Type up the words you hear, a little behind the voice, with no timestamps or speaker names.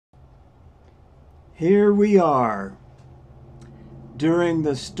Here we are during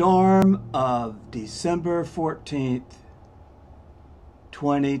the storm of December 14th,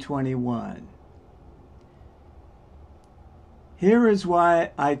 2021. Here is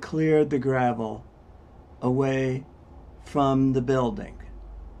why I cleared the gravel away from the building.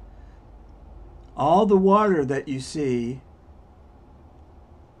 All the water that you see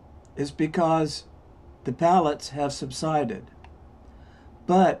is because the pallets have subsided.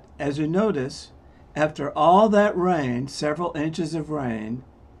 But as you notice, after all that rain, several inches of rain,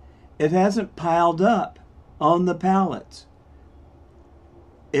 it hasn't piled up on the pallets.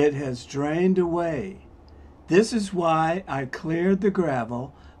 It has drained away. This is why I cleared the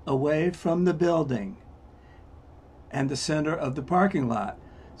gravel away from the building and the center of the parking lot.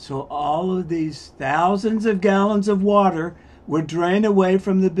 So all of these thousands of gallons of water would drain away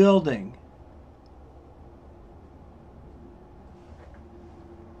from the building.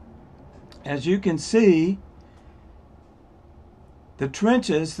 As you can see, the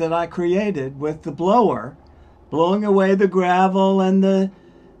trenches that I created with the blower, blowing away the gravel and the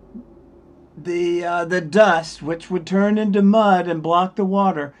dust, which would turn into mud and block the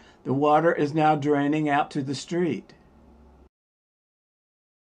water is now draining out to the street.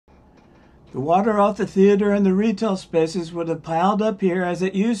 The water off the theater and the retail spaces would have piled up here as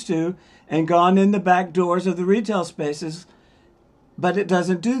it used to and gone in the back doors of the retail spaces. But it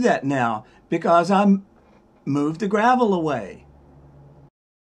doesn't do that now because I moved the gravel away.